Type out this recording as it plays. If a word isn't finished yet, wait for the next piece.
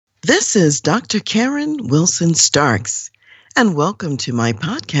This is Dr. Karen Wilson Starks, and welcome to my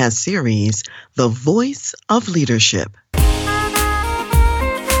podcast series, The Voice of Leadership.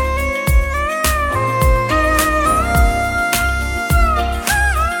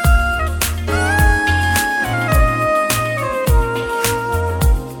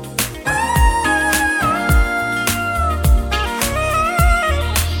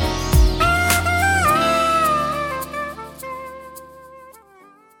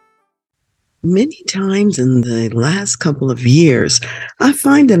 Many times in the last couple of years, I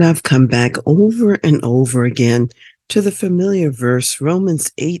find that I've come back over and over again to the familiar verse,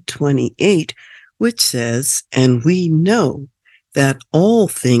 Romans 8:28, which says, "And we know that all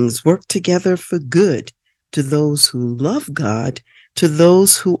things work together for good to those who love God, to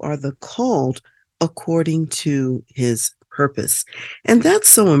those who are the called according to his purpose." And that's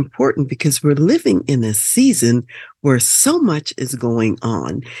so important because we're living in a season where so much is going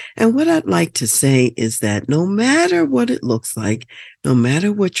on. And what I'd like to say is that no matter what it looks like, no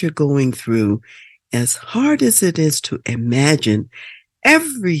matter what you're going through, as hard as it is to imagine,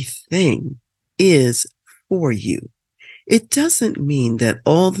 everything is for you. It doesn't mean that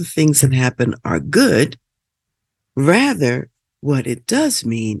all the things that happen are good. Rather, what it does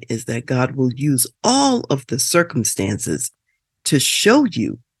mean is that God will use all of the circumstances to show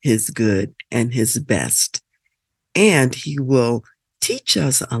you his good and his best. And he will teach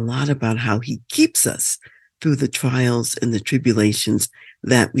us a lot about how he keeps us through the trials and the tribulations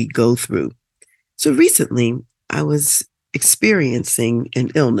that we go through. So recently, I was experiencing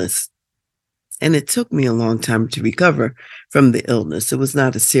an illness, and it took me a long time to recover from the illness. It was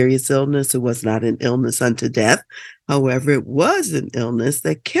not a serious illness. It was not an illness unto death. However, it was an illness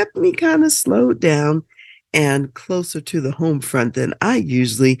that kept me kind of slowed down and closer to the home front than I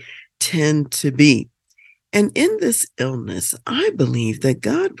usually tend to be. And in this illness, I believe that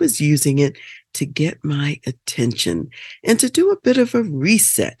God was using it to get my attention and to do a bit of a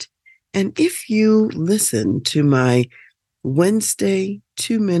reset. And if you listen to my Wednesday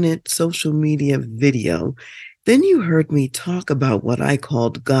 2-minute social media video, then you heard me talk about what I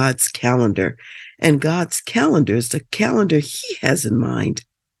called God's calendar. And God's calendar is the calendar he has in mind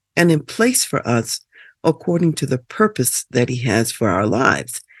and in place for us according to the purpose that he has for our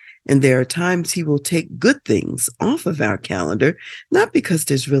lives. And there are times he will take good things off of our calendar, not because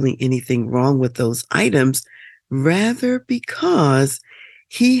there's really anything wrong with those items, rather because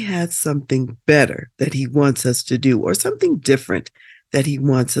he has something better that he wants us to do, or something different that he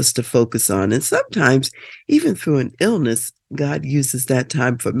wants us to focus on. And sometimes, even through an illness, God uses that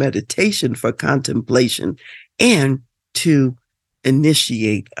time for meditation, for contemplation, and to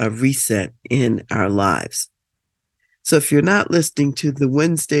initiate a reset in our lives. So if you're not listening to the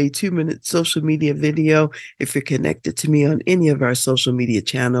Wednesday 2-minute social media video, if you're connected to me on any of our social media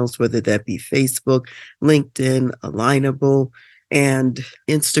channels, whether that be Facebook, LinkedIn, Alignable, and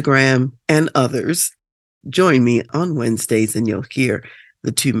Instagram, and others, join me on Wednesdays and you'll hear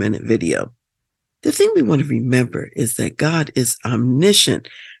the 2-minute video. The thing we want to remember is that God is omniscient,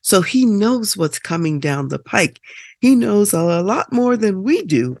 so he knows what's coming down the pike. He knows a lot more than we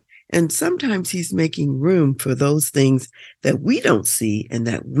do. And sometimes he's making room for those things that we don't see and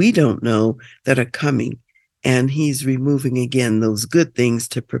that we don't know that are coming. And he's removing again those good things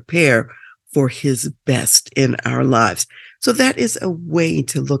to prepare for his best in our lives. So that is a way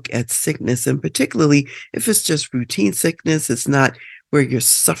to look at sickness. And particularly if it's just routine sickness, it's not where you're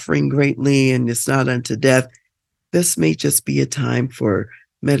suffering greatly and it's not unto death. This may just be a time for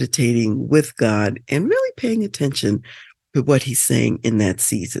meditating with God and really paying attention to what he's saying in that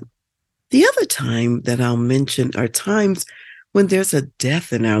season. The other time that I'll mention are times when there's a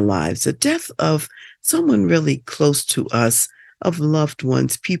death in our lives, a death of someone really close to us, of loved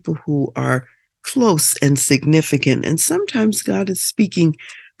ones, people who are close and significant. And sometimes God is speaking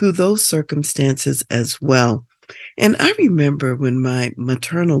through those circumstances as well. And I remember when my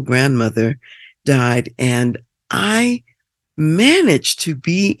maternal grandmother died, and I managed to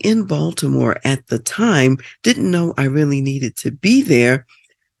be in Baltimore at the time, didn't know I really needed to be there.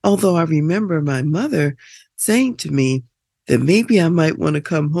 Although I remember my mother saying to me that maybe I might want to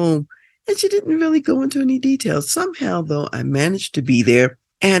come home, and she didn't really go into any details. Somehow, though, I managed to be there.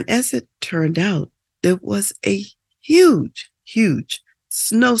 And as it turned out, there was a huge, huge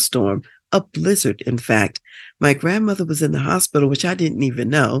snowstorm, a blizzard, in fact. My grandmother was in the hospital, which I didn't even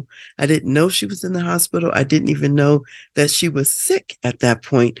know. I didn't know she was in the hospital. I didn't even know that she was sick at that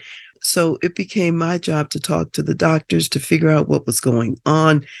point. So it became my job to talk to the doctors to figure out what was going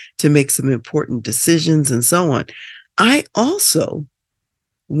on, to make some important decisions and so on. I also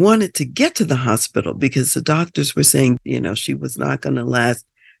wanted to get to the hospital because the doctors were saying, she was not going to last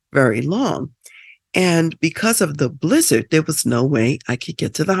very long. And because of the blizzard, there was no way I could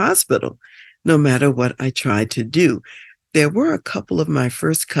get to the hospital, no matter what I tried to do. There were a couple of my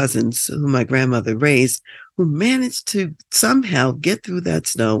first cousins who my grandmother raised who managed to somehow get through that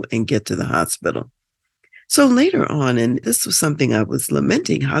snow and get to the hospital. So later on, and this was something I was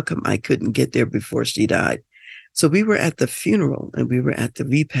lamenting, how come I couldn't get there before she died? So we were at the funeral and we were at the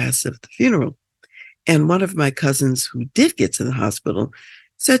repast of the funeral. And one of my cousins who did get to the hospital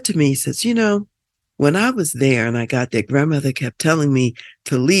said to me, he says, when I was there and I got there, grandmother kept telling me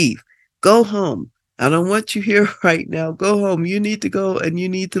to leave, go home. I don't want you here right now. Go home. You need to go and you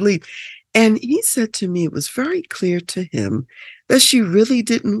need to leave. And he said to me, it was very clear to him that she really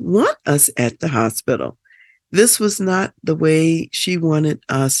didn't want us at the hospital. This was not the way she wanted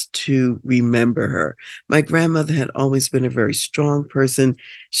us to remember her. My grandmother had always been a very strong person.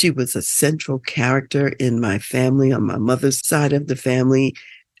 She was a central character in my family, on my mother's side of the family.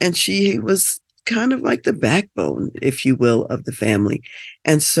 And she was kind of like the backbone, if you will, of the family.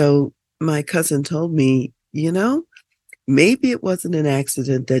 And so my cousin told me, maybe it wasn't an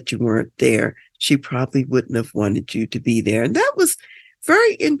accident that you weren't there. She probably wouldn't have wanted you to be there. And that was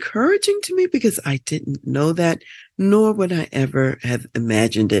very encouraging to me because I didn't know that, nor would I ever have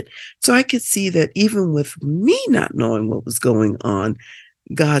imagined it. So I could see that even with me not knowing what was going on,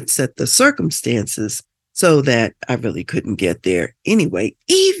 God set the circumstances so that I really couldn't get there anyway,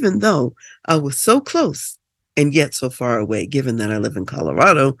 even though I was so close and yet so far away. Given that I live in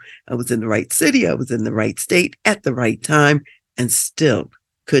Colorado, I was in the right city, I was in the right state at the right time, and still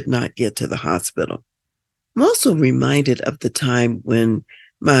could not get to the hospital. I'm also reminded of the time when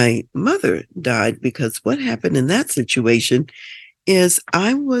my mother died, because what happened in that situation is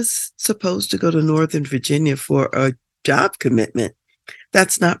I was supposed to go to Northern Virginia for a job commitment.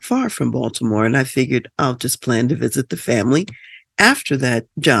 That's not far from Baltimore. And I figured I'll just plan to visit the family after that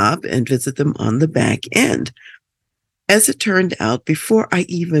job and visit them on the back end. As it turned out, before I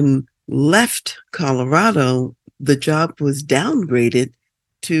even left Colorado, the job was downgraded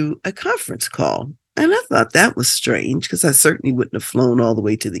to a conference call. And I thought that was strange because I certainly wouldn't have flown all the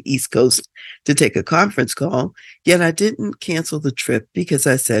way to the East Coast to take a conference call. Yet I didn't cancel the trip because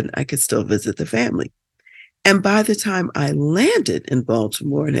I said I could still visit the family. And by the time I landed in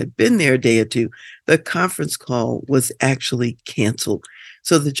Baltimore and had been there a day or two, the conference call was actually canceled.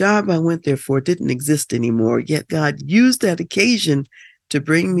 So the job I went there for didn't exist anymore. Yet God used that occasion to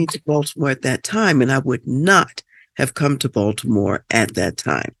bring me to Baltimore at that time. And I would not have come to Baltimore at that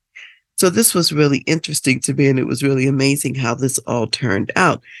time. So this was really interesting to me, and it was really amazing how this all turned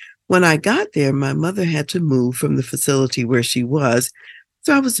out. When I got there, my mother had to move from the facility where she was.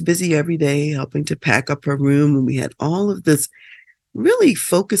 So I was busy every day helping to pack up her room, and we had all of this really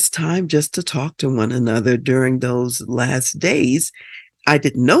focused time just to talk to one another during those last days. I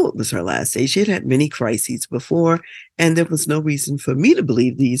didn't know it was her last day. She had had many crises before, and there was no reason for me to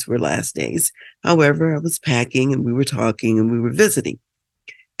believe these were last days. However, I was packing, and we were talking, and we were visiting.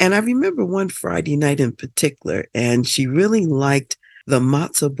 And I remember one Friday night in particular, and she really liked the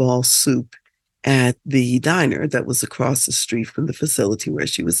matzo ball soup at the diner that was across the street from the facility where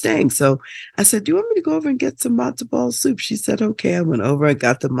she was staying. So I said, do you want me to go over and get some matzo ball soup? She said, okay. I went over, I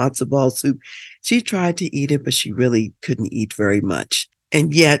got the matzo ball soup. She tried to eat it, but she really couldn't eat very much.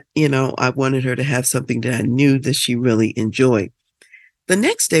 And yet, I wanted her to have something that I knew that she really enjoyed. The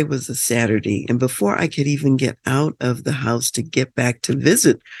next day was a Saturday, and before I could even get out of the house to get back to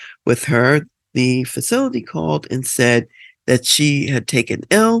visit with her, the facility called and said that she had taken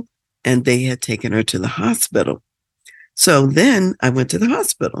ill and they had taken her to the hospital. So then I went to the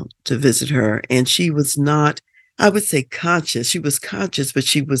hospital to visit her, and she was not, I would say, conscious. She was conscious, but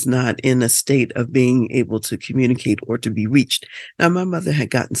she was not in a state of being able to communicate or to be reached. Now, my mother had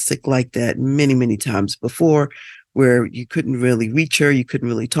gotten sick like that many, many times before, where you couldn't really reach her, you couldn't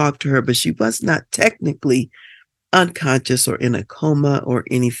really talk to her, but she was not technically unconscious or in a coma or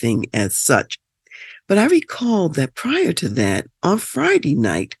anything as such. But I recall that prior to that, on Friday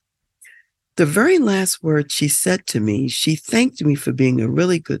night, the very last word she said to me, she thanked me for being a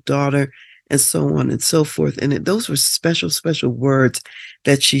really good daughter and so on and so forth. And those were special, special words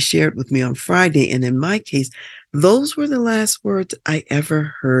that she shared with me on Friday. And in my case, those were the last words I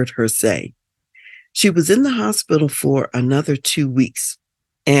ever heard her say. She was in the hospital for another 2 weeks.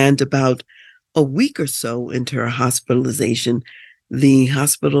 And about a week or so into her hospitalization, the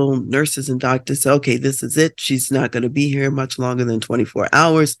hospital nurses and doctors said, okay, this is it. She's not going to be here much longer than 24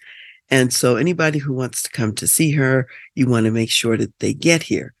 hours. And so anybody who wants to come to see her, you want to make sure that they get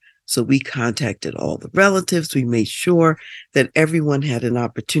here. So we contacted all the relatives. We made sure that everyone had an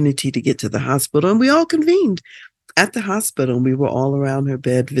opportunity to get to the hospital, and we all convened At the hospital, we were all around her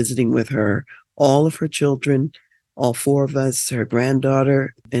bed visiting with her, all of her children, all four of us, her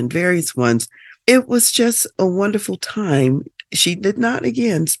granddaughter, and various ones. It was just a wonderful time. She did not,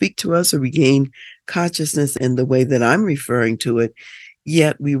 again, speak to us or regain consciousness in the way that I'm referring to it,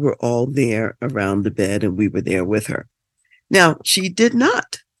 yet we were all there around the bed and we were there with her. Now, she did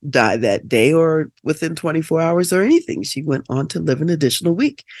not die that day or within 24 hours or anything. She went on to live an additional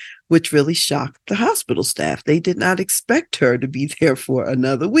week, which really shocked the hospital staff. They did not expect her to be there for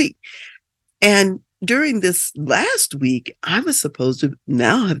another week. And during this last week, I was supposed to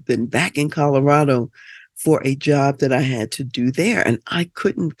now have been back in Colorado for a job that I had to do there. And I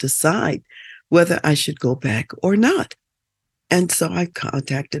couldn't decide whether I should go back or not. And so I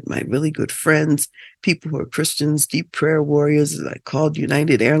contacted my really good friends, people who are Christians, deep prayer warriors. I called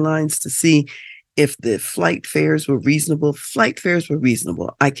United Airlines to see if the flight fares were reasonable. Flight fares were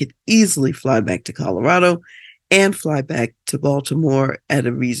reasonable. I could easily fly back to Colorado and fly back to Baltimore at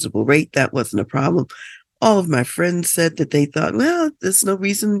a reasonable rate. That wasn't a problem. All of my friends said that they thought, well, there's no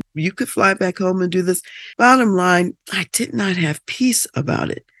reason you could fly back home and do this. Bottom line, I did not have peace about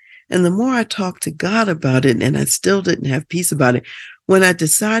it. And the more I talked to God about it, and I still didn't have peace about it, when I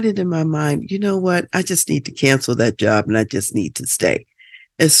decided in my mind, you know what, I just need to cancel that job and I just need to stay.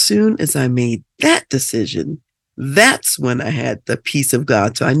 As soon as I made that decision, that's when I had the peace of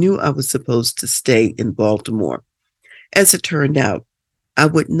God. So I knew I was supposed to stay in Baltimore. As it turned out, I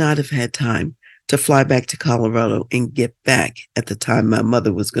would not have had time to fly back to Colorado and get back at the time my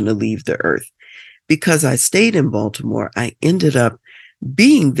mother was going to leave the earth. Because I stayed in Baltimore, I ended up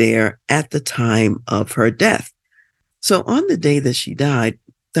being there at the time of her death. So on the day that she died,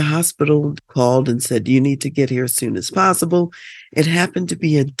 the hospital called and said, you need to get here as soon as possible. It happened to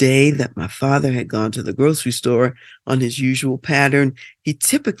be a day that my father had gone to the grocery store on his usual pattern. He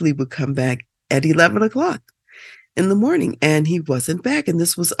typically would come back at 11 o'clock in the morning, and he wasn't back. And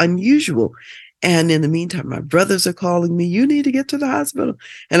this was unusual. And in the meantime, my brothers are calling me, you need to get to the hospital.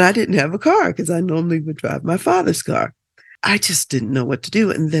 And I didn't have a car because I normally would drive my father's car. I just didn't know what to do.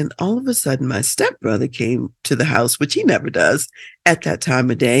 And then all of a sudden, my stepbrother came to the house, which he never does at that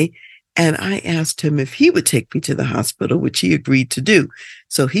time of day. And I asked him if he would take me to the hospital, which he agreed to do.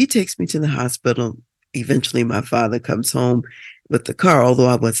 So he takes me to the hospital. Eventually, my father comes home with the car, although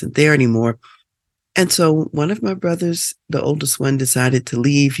I wasn't there anymore. And so one of my brothers, the oldest one, decided to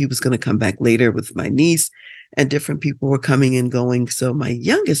leave. He was going to come back later with my niece, and different people were coming and going. So my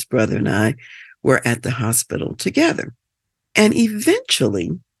youngest brother and I were at the hospital together. And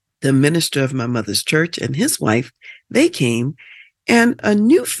eventually, the minister of my mother's church and his wife, they came, and a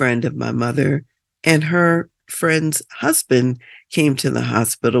new friend of my mother and her friend's husband came to the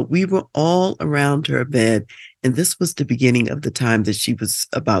hospital. We were all around her bed, and this was the beginning of the time that she was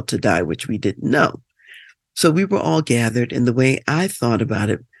about to die, which we didn't know. So we were all gathered, and the way I thought about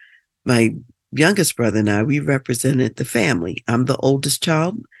it, my youngest brother and I, we represented the family. I'm the oldest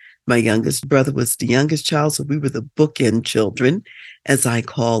child. My youngest brother was the youngest child, so we were the bookend children, as I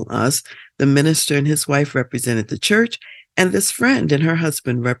call us. The minister and his wife represented the church, and this friend and her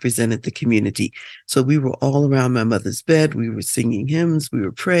husband represented the community. So we were all around my mother's bed. We were singing hymns, we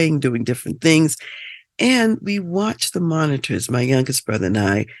were praying, doing different things, and we watched the monitors, my youngest brother and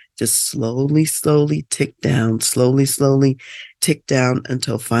I, just slowly tick down, slowly tick down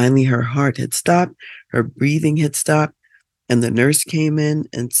until finally her heart had stopped, her breathing had stopped. And the nurse came in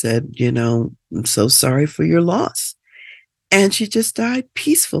and said, you know, I'm so sorry for your loss. And she just died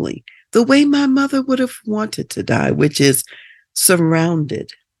peacefully, the way my mother would have wanted to die, which is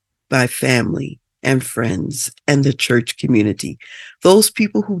surrounded by family and friends and the church community. Those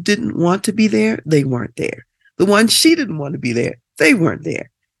people who didn't want to be there, they weren't there. The ones she didn't want to be there, they weren't there.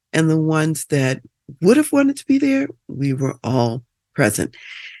 And the ones that would have wanted to be there, we were all present.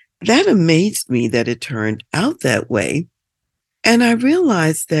 That amazed me that it turned out that way. And I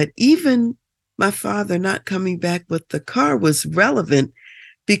realized that even my father not coming back with the car was relevant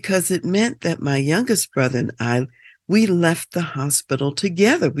because it meant that my youngest brother and I, we left the hospital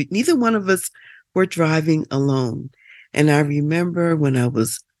together. Neither one of us were driving alone. And I remember when I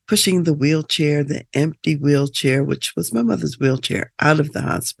was pushing the wheelchair, the empty wheelchair, which was my mother's wheelchair, out of the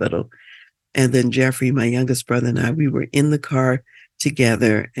hospital. And then Jeffrey, my youngest brother, and I, we were in the car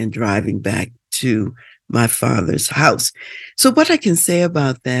together and driving back to my father's house. So what I can say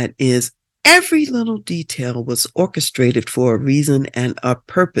about that is every little detail was orchestrated for a reason and a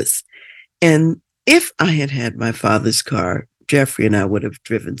purpose. And if I had had my father's car, Jeffrey and I would have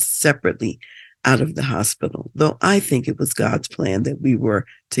driven separately out of the hospital, though I think it was God's plan that we were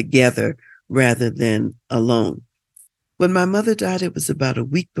together rather than alone. When my mother died, it was about a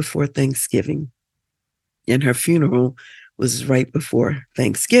week before Thanksgiving. and her funeral was right before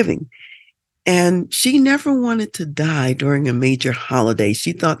Thanksgiving. And she never wanted to die during a major holiday.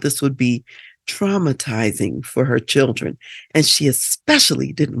 She thought this would be traumatizing for her children. And she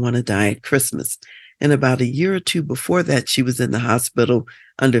especially didn't want to die at Christmas. And about a year or two before that, she was in the hospital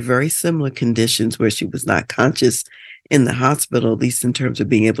under very similar conditions where she was not conscious in the hospital, at least in terms of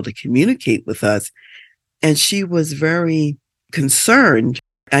being able to communicate with us. And she was very concerned.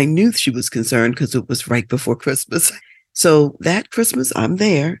 I knew she was concerned because it was right before Christmas. So that Christmas, I'm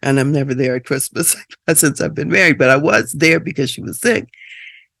there, and I'm never there at Christmas since I've been married, but I was there because she was sick.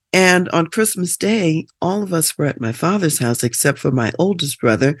 And on Christmas Day, all of us were at my father's house, except for my oldest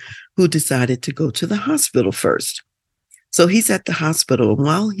brother, who decided to go to the hospital first. So he's at the hospital. And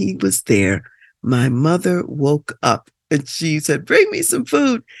while he was there, my mother woke up and she said, "Bring me some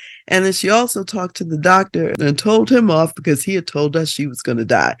food." And then she also talked to the doctor and told him off because he had told us she was going to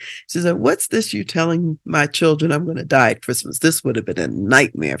die. She said, "What's this you telling my children I'm going to die at Christmas?" This would have been a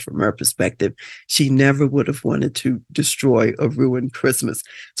nightmare from her perspective. She never would have wanted to destroy or ruin Christmas.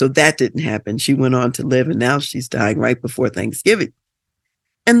 So that didn't happen. She went on to live, and now she's dying right before Thanksgiving.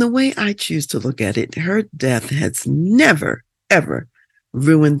 And the way I choose to look at it, her death has never, ever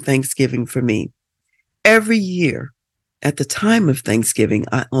ruined Thanksgiving for me. Every year, at the time of Thanksgiving,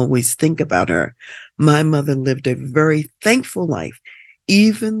 I always think about her. My mother lived a very thankful life,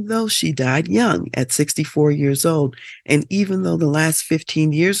 even though she died young at 64 years old. And even though the last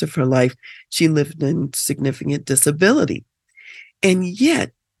 15 years of her life, she lived in significant disability. And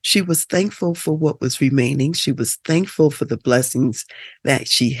yet, she was thankful for what was remaining. She was thankful for the blessings that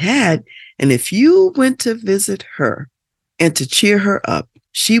she had. And if you went to visit her and to cheer her up,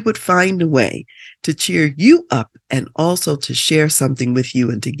 she would find a way to cheer you up and also to share something with you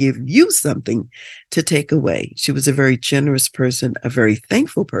and to give you something to take away. She was a very generous person, a very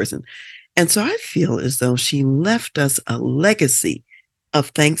thankful person. And so I feel as though she left us a legacy of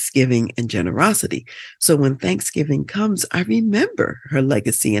thanksgiving and generosity. So when Thanksgiving comes, I remember her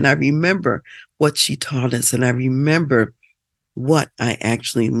legacy and I remember what she taught us and I remember what I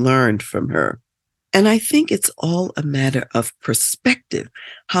actually learned from her. And I think it's all a matter of perspective,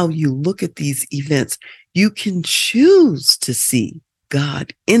 how you look at these events. You can choose to see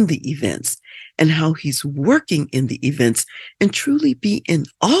God in the events and how he's working in the events and truly be in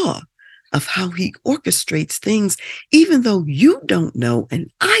awe of how he orchestrates things, even though you don't know and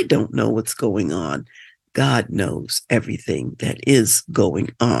I don't know what's going on. God knows everything that is going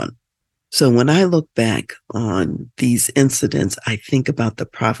on. So when I look back on these incidents, I think about the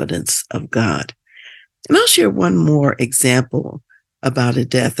providence of God. And I'll share one more example about a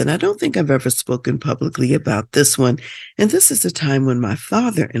death. And I don't think I've ever spoken publicly about this one. And this is a time when my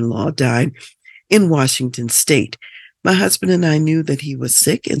father-in-law died in Washington State. My husband and I knew that he was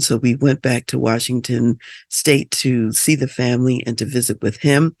sick. And so we went back to Washington State to see the family and to visit with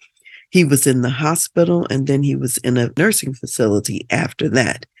him. He was in the hospital and then he was in a nursing facility after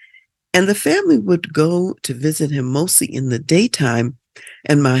that. And the family would go to visit him mostly in the daytime.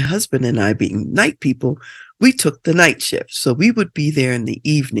 And my husband and I, being night people, we took the night shift. So we would be there in the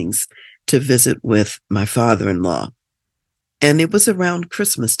evenings to visit with my father-in-law. And it was around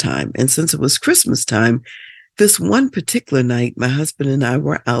Christmas time. And since it was Christmas time, this one particular night, my husband and I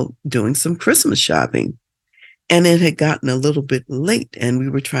were out doing some Christmas shopping. And it had gotten a little bit late. And we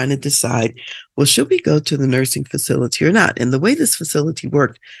were trying to decide, well, should we go to the nursing facility or not? And the way this facility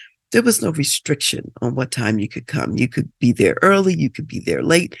worked, there was no restriction on what time you could come. You could be there early, you could be there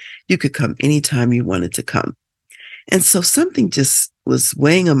late, you could come anytime you wanted to come. And so something just was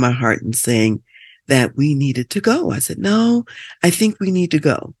weighing on my heart and saying that we needed to go. I said, no, I think we need to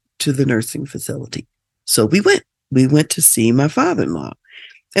go to the nursing facility. So we went. We went to see my father-in-law.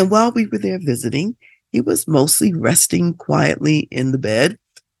 And while we were there visiting, he was mostly resting quietly in the bed.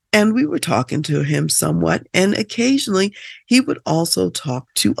 And we were talking to him somewhat, and occasionally he would also talk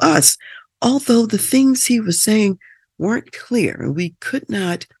to us, although the things he was saying weren't clear, and we could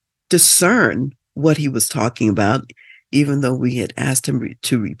not discern what he was talking about, even though we had asked him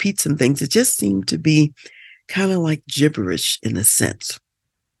to repeat some things. It just seemed to be kind of like gibberish in a sense.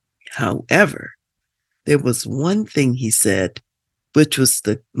 However, there was one thing he said, which was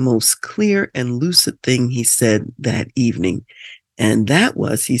the most clear and lucid thing he said that evening. And that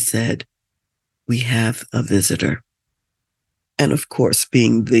was, he said, "We have a visitor." And of course,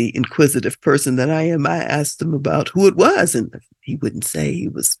 being the inquisitive person that I am, I asked him about who it was. And he wouldn't say.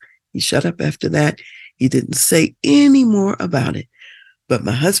 He shut up after that. He didn't say any more about it. But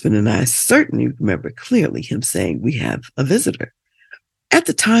my husband and I certainly remember clearly him saying, "We have a visitor." At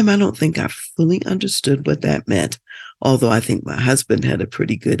the time, I don't think I fully understood what that meant, although I think my husband had a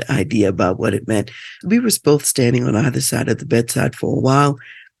pretty good idea about what it meant. We were both standing on either side of the bedside for a while,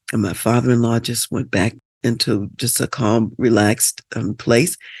 and my father-in-law just went back into just a calm, relaxed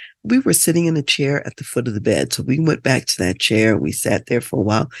place. We were sitting in a chair at the foot of the bed. So we went back to that chair and we sat there for a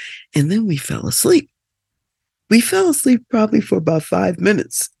while, and then we fell asleep. We fell asleep probably for about 5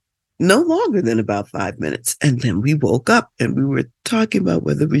 minutes, no longer than about 5 minutes. And then we woke up and we were talking about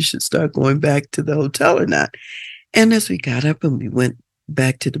whether we should start going back to the hotel or not. And as we got up and we went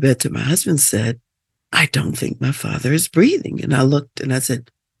back to the bed, my husband said, I don't think my father is breathing. And I looked and I said,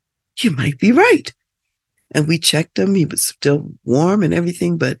 you might be right. And we checked him. He was still warm and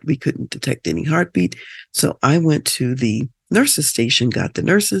everything, but we couldn't detect any heartbeat. So I went to the nurses station, got the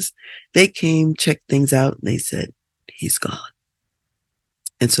nurses. They came, checked things out, and they said, he's gone.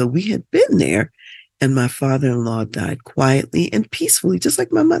 And so we had been there, and my father-in-law died quietly and peacefully, just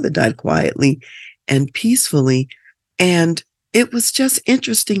like my mother died quietly and peacefully. And it was just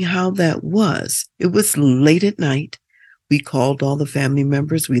interesting how that was. It was late at night. We called all the family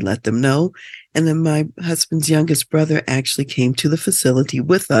members. We let them know. And then my husband's youngest brother actually came to the facility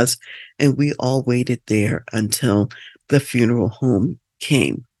with us, and we all waited there until the funeral home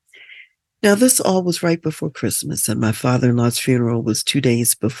came. Now, this all was right before Christmas, and my father-in-law's funeral was 2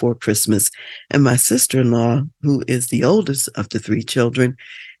 days before Christmas. And my sister-in-law, who is the oldest of the three children,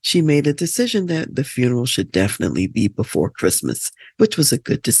 she made a decision that the funeral should definitely be before Christmas, which was a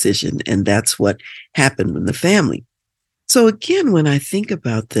good decision. And that's what happened in the family. So again, when I think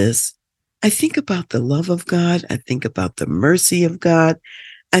about this, I think about the love of God. I think about the mercy of God.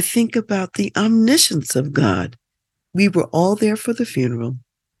 I think about the omniscience of God. We were all there for the funeral,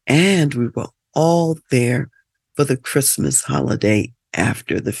 and we were all there for the Christmas holiday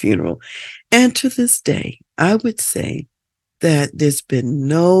after the funeral. And to this day, I would say that there's been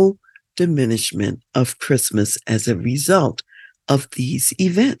no diminishment of Christmas as a result of these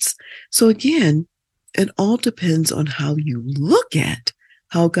events. So again, it all depends on how you look at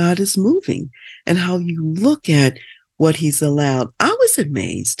how God is moving and how you look at what he's allowed. I was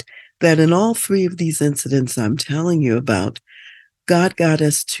amazed that in all three of these incidents I'm telling you about, God got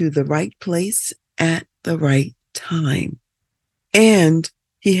us to the right place at the right time. And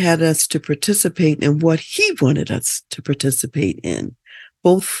he had us to participate in what he wanted us to participate in,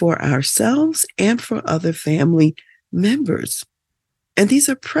 both for ourselves and for other family members. And these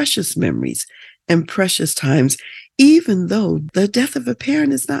are precious memories and precious times, even though the death of a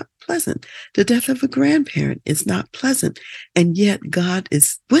parent is not pleasant. The death of a grandparent is not pleasant. And yet God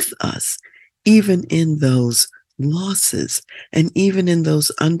is with us, even in those losses and even in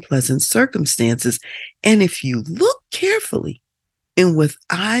those unpleasant circumstances. And if you look carefully and with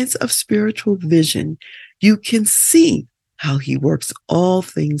eyes of spiritual vision, you can see how he works all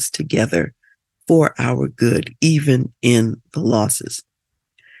things together for our good, even in the losses.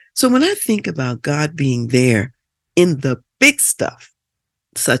 So when I think about God being there in the big stuff,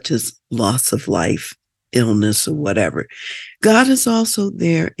 such as loss of life, illness, or whatever, God is also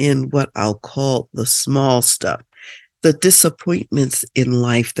there in what I'll call the small stuff, the disappointments in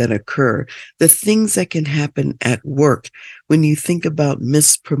life that occur, the things that can happen at work when you think about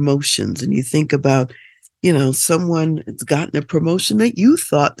missed promotions and you think about, someone has gotten a promotion that you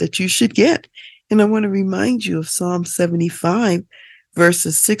thought that you should get. And I want to remind you of Psalm 75,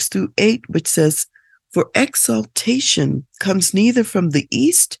 verses 6-8, which says, for exaltation comes neither from the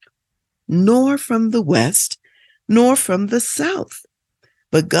east, nor from the west, nor from the south.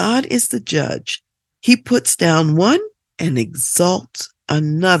 But God is the judge. He puts down one and exalts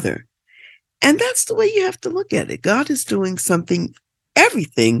another. And that's the way you have to look at it. God is doing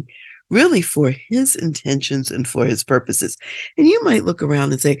everything really for his intentions and for his purposes. And you might look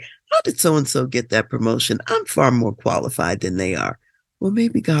around and say, how did so-and-so get that promotion? I'm far more qualified than they are. Well,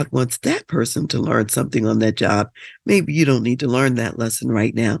 maybe God wants that person to learn something on that job. Maybe you don't need to learn that lesson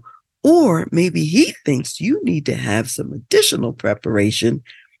right now. Or maybe he thinks you need to have some additional preparation,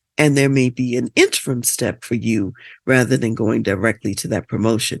 and there may be an interim step for you rather than going directly to that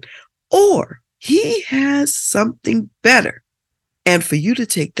promotion. Or he has something better. And for you to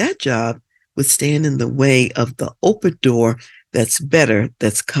take that job would stand in the way of the open door that's better,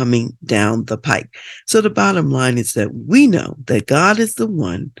 that's coming down the pike. So the bottom line is that we know that God is the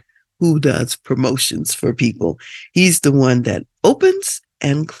one who does promotions for people. He's the one that opens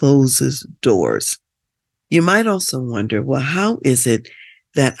and closes doors. You might also wonder, well, how is it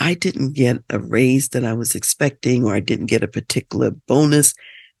that I didn't get a raise that I was expecting, or I didn't get a particular bonus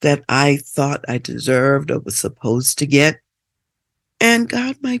that I thought I deserved or was supposed to get? And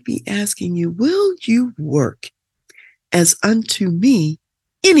God might be asking you, will you work as unto me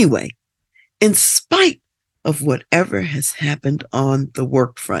Anyway, in spite of whatever has happened on the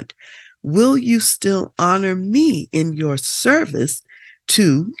work front, will you still honor me in your service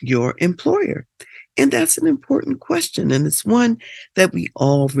to your employer? And that's an important question. And it's one that we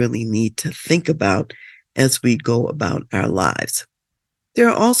all really need to think about as we go about our lives. There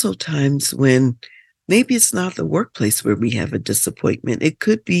are also times when maybe it's not the workplace where we have a disappointment. It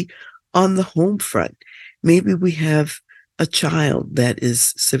could be on the home front. Maybe we have a child that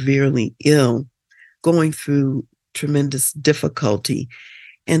is severely ill, going through tremendous difficulty.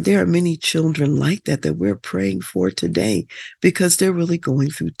 And there are many children like that we're praying for today because they're really going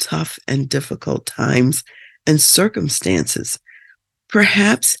through tough and difficult times and circumstances.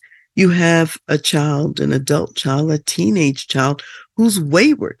 Perhaps you have a child, an adult child, a teenage child who's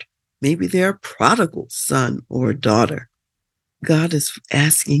wayward. Maybe they're a prodigal son or daughter. God is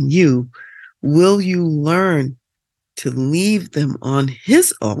asking you, will you learn to leave them on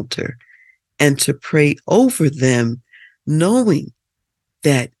his altar and to pray over them, knowing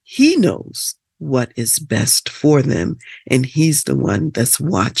that he knows what is best for them, and he's the one that's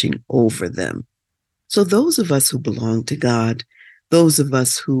watching over them. So those of us who belong to God, those of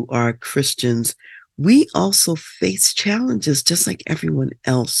us who are Christians, we also face challenges just like everyone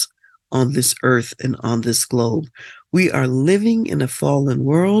else on this earth and on this globe. We are living in a fallen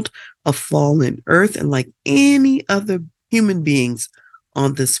world, a fallen earth, and like any other human beings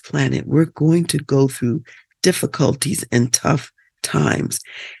on this planet, we're going to go through difficulties and tough times.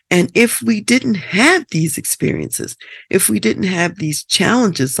 And if we didn't have these experiences, if we didn't have these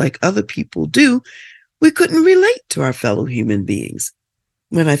challenges like other people do, we couldn't relate to our fellow human beings.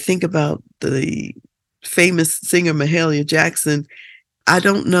 When I think about the famous singer Mahalia Jackson, I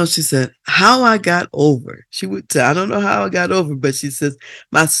don't know, she said, how I got over. She would say, I don't know how I got over, but she says,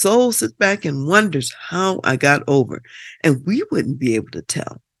 my soul sits back and wonders how I got over. And we wouldn't be able to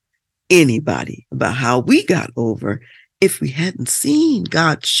tell anybody about how we got over if we hadn't seen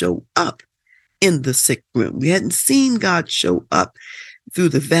God show up in the sick room. We hadn't seen God show up through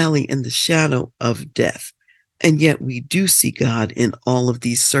the valley and the shadow of death. And yet we do see God in all of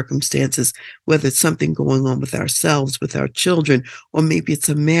these circumstances, whether it's something going on with ourselves, with our children, or maybe it's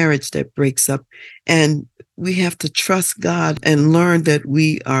a marriage that breaks up. And we have to trust God and learn that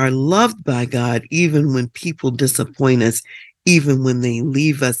we are loved by God, even when people disappoint us, even when they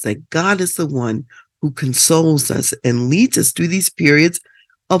leave us, that God is the one who consoles us and leads us through these periods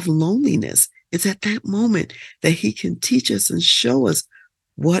of loneliness. It's at that moment that he can teach us and show us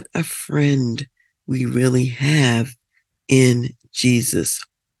what a friend we really have in Jesus.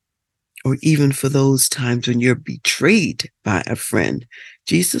 Or even for those times when you're betrayed by a friend.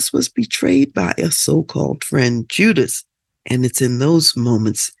 Jesus was betrayed by a so-called friend, Judas. And it's in those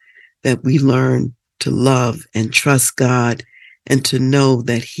moments that we learn to love and trust God and to know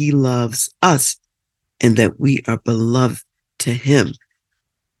that he loves us and that we are beloved to him.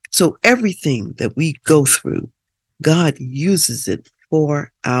 So everything that we go through, God uses it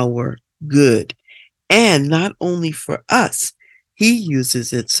for our good. And not only for us, he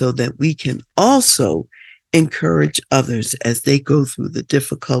uses it so that we can also encourage others as they go through the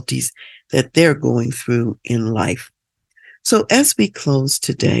difficulties that they're going through in life. So as we close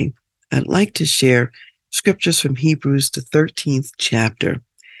today, I'd like to share scriptures from Hebrews, the 13th chapter,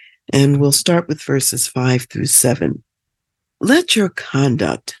 and we'll start with verses 5 through 7. Let your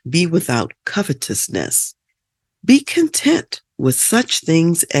conduct be without covetousness. Be content with such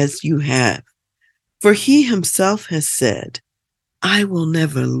things as you have. For he himself has said, I will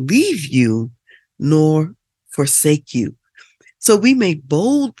never leave you nor forsake you. So we may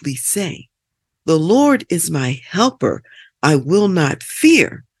boldly say, the Lord is my helper. I will not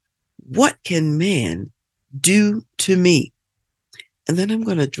fear. What can man do to me? And then I'm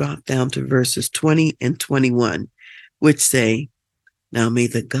going to drop down to verses 20 and 21, which say, now may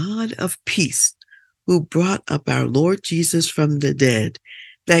the God of peace, who brought up our Lord Jesus from the dead,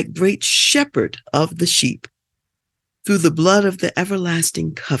 that great shepherd of the sheep, through the blood of the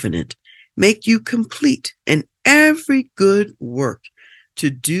everlasting covenant, make you complete in every good work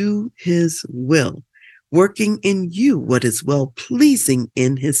to do his will, working in you what is well-pleasing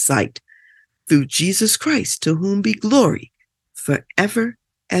in his sight, through Jesus Christ, to whom be glory forever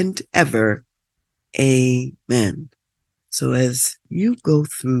and ever. Amen. So as you go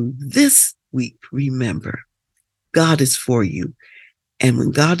through this week, remember, God is for you. And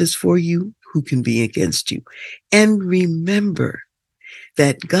when God is for you, who can be against you? And remember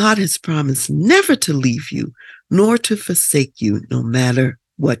that God has promised never to leave you, nor to forsake you, no matter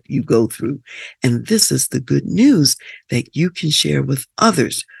what you go through. And this is the good news that you can share with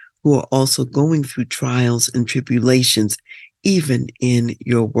others who are also going through trials and tribulations even in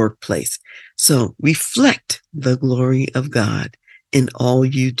your workplace. So reflect the glory of God in all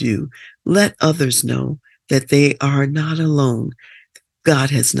you do. Let others know that they are not alone. God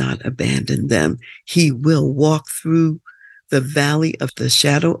has not abandoned them. He will walk through the valley of the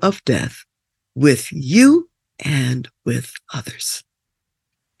shadow of death with you and with others.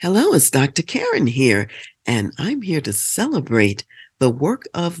 Hello, it's Dr. Karen here, and I'm here to celebrate the work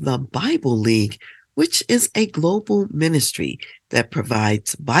of the Bible League, which is a global ministry that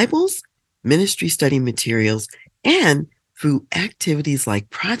provides Bibles, ministry study materials, and through activities like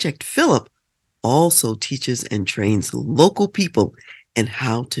Project Philip, also teaches and trains local people in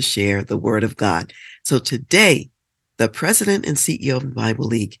how to share the Word of God. So today, the president and CEO of the Bible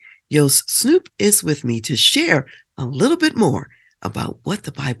League, Jos Snoep, is with me to share a little bit more about what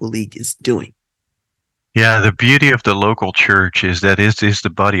the Bible League is doing. Yeah, the beauty of the local church is that it is the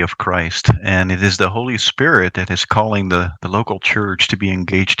body of Christ, and it is the Holy Spirit that is calling the local church to be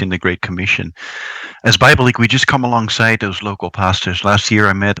engaged in the Great Commission. As Bible League, we just come alongside those local pastors. Last year,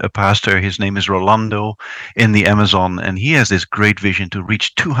 I met a pastor, his name is Rolando, in the Amazon, and he has this great vision to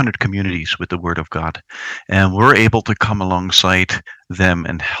reach 200 communities with the Word of God. And we're able to come alongside them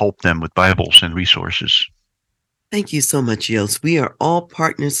and help them with Bibles and resources. Thank you so much, Jos. We are all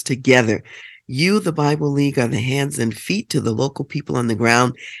partners together. You, the Bible League, are the hands and feet to the local people on the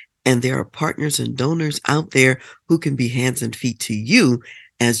ground, and there are partners and donors out there who can be hands and feet to you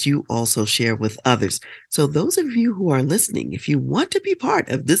as you also share with others. So those of you who are listening, if you want to be part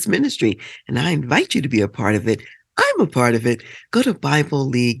of this ministry, and I invite you to be a part of it, I'm a part of it, go to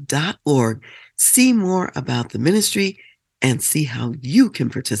BibleLeague.org, see more about the ministry, and see how you can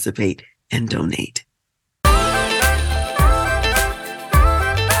participate and donate.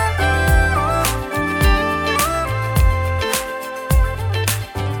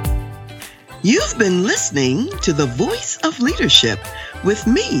 You've been listening to The Voice of Leadership with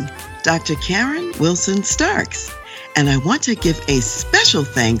me, Dr. Karen Wilson Starks. And I want to give a special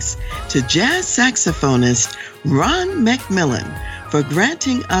thanks to jazz saxophonist Ron McMillan for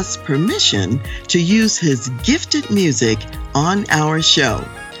granting us permission to use his gifted music on our show.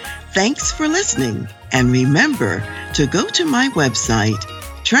 Thanks for listening, and remember to go to my website,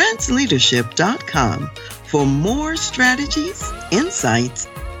 transleadership.com, for more strategies, insights,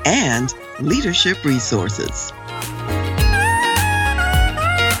 and leadership resources.